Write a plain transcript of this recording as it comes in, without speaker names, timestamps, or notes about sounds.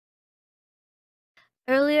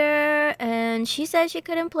and she said she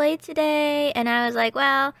couldn't play today, and I was like,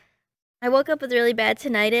 well, I woke up with really bad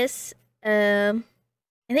tinnitus. I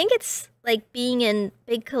think it's like being in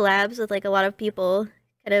big collabs with like a lot of people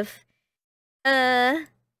kind of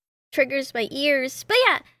triggers my ears. But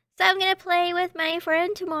yeah, so I'm gonna play with my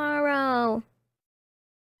friend tomorrow.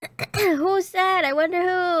 Who's that? I wonder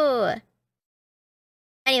who.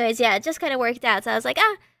 Anyways, yeah, it just kind of worked out. So I was like,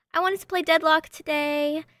 I wanted to play Deadlock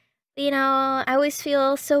today. You know, I always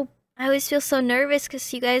feel so nervous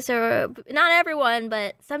because you guys are, not everyone,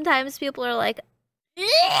 but sometimes people are like, like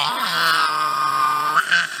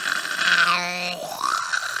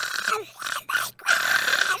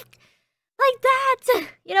that.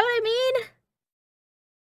 You know what I mean?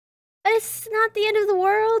 But it's not the end of the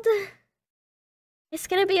world. It's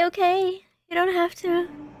gonna be okay. You don't have to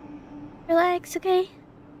relax, okay?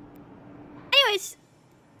 Anyways,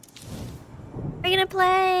 we're gonna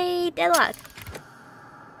play Deadlock.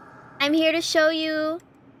 I'm here to show you.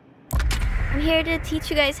 I'm here to teach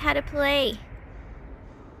you guys how to play.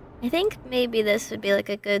 I think maybe this would be like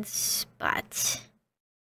a good spot.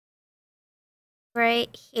 Right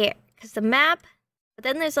here. Because the map, but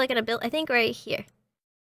then there's like an ability, I think right here.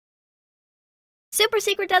 Super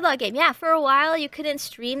secret Deadlock game. Yeah, for a while you couldn't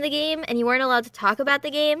stream the game and you weren't allowed to talk about the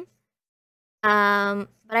game. But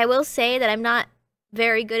I will say that I'm not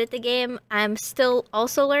very good at the game. I'm still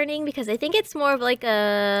also learning because I think it's more of like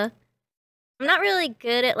a... I'm not really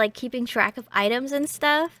good at like keeping track of items and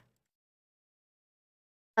stuff.